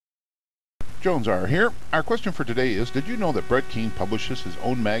Jones R. here. Our question for today is, did you know that Brett Keane publishes his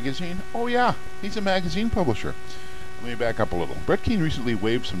own magazine? Oh yeah, he's a magazine publisher. Let me back up a little. Brett Keane recently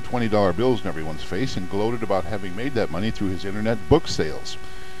waved some $20 bills in everyone's face and gloated about having made that money through his internet book sales.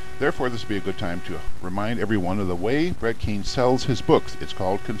 Therefore, this would be a good time to remind everyone of the way Brett Keane sells his books. It's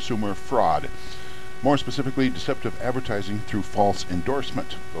called consumer fraud. More specifically, deceptive advertising through false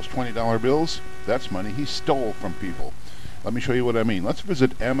endorsement. Those $20 bills, that's money he stole from people. Let me show you what I mean. Let's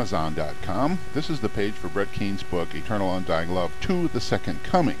visit Amazon.com. This is the page for Brett Keane's book, Eternal Undying Love 2, The Second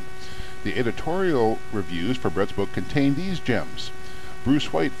Coming. The editorial reviews for Brett's book contain these gems.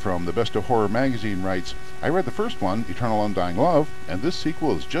 Bruce White from The Best of Horror magazine writes, I read the first one, Eternal Undying Love, and this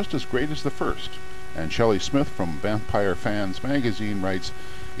sequel is just as great as the first. And Shelley Smith from Vampire Fans magazine writes,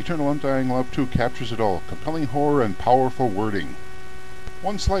 Eternal Undying Love 2 captures it all, compelling horror and powerful wording.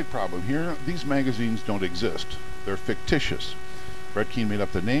 One slight problem here, these magazines don't exist. They're fictitious. Brett Keane made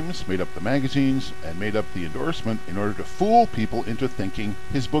up the names, made up the magazines, and made up the endorsement in order to fool people into thinking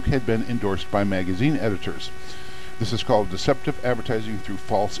his book had been endorsed by magazine editors. This is called deceptive advertising through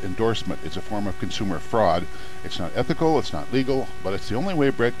false endorsement. It's a form of consumer fraud. It's not ethical, it's not legal, but it's the only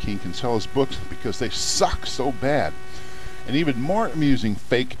way Brett Keane can sell his books because they suck so bad. And even more amusing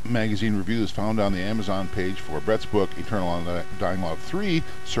fake magazine reviews found on the Amazon page for Brett's book, Eternal Undying Love 3,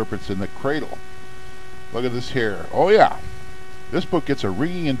 Serpents in the Cradle. Look at this here. Oh yeah. This book gets a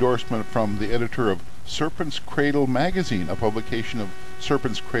ringing endorsement from the editor of Serpent's Cradle magazine, a publication of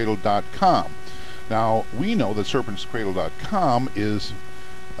serpentscradle.com. Now, we know that serpentscradle.com is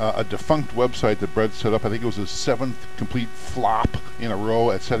a defunct website that Brett set up. I think it was his 7th complete flop in a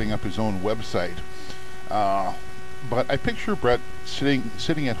row at setting up his own website. But I picture Brett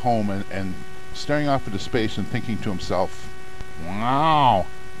sitting at home and staring off into space and thinking to himself, wow,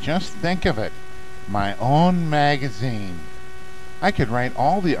 just think of it. My own magazine. I could write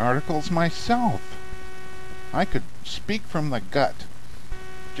all the articles myself. I could speak from the gut.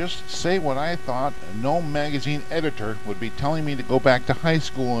 Just say what I thought, and no magazine editor would be telling me to go back to high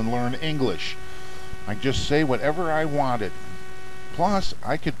school and learn English. I'd just say whatever I wanted. Plus,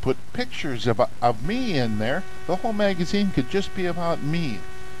 I could put pictures of me in there. The whole magazine could just be about me.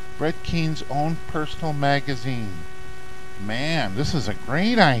 Brett Keane's own personal magazine. Man, this is a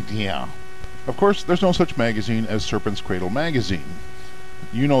great idea. Of course, there's no such magazine as Serpent's Cradle magazine.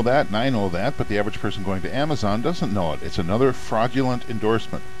 You know that, and I know that, but the average person going to Amazon doesn't know it. It's another fraudulent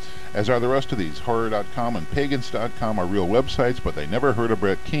endorsement. As are the rest of these. Horror.com and Pagans.com are real websites, but they never heard of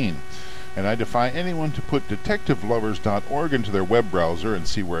Brett Keane. And I defy anyone to put detectivelovers.org into their web browser and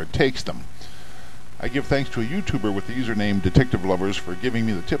see where it takes them. I give thanks to a YouTuber with the username Detective Lovers for giving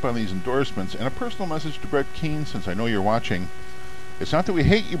me the tip on these endorsements, and a personal message to Brett Keane, since I know you're watching. It's not that we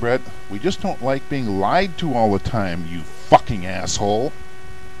hate you, Brett. We just don't like being lied to all the time, you fucking asshole.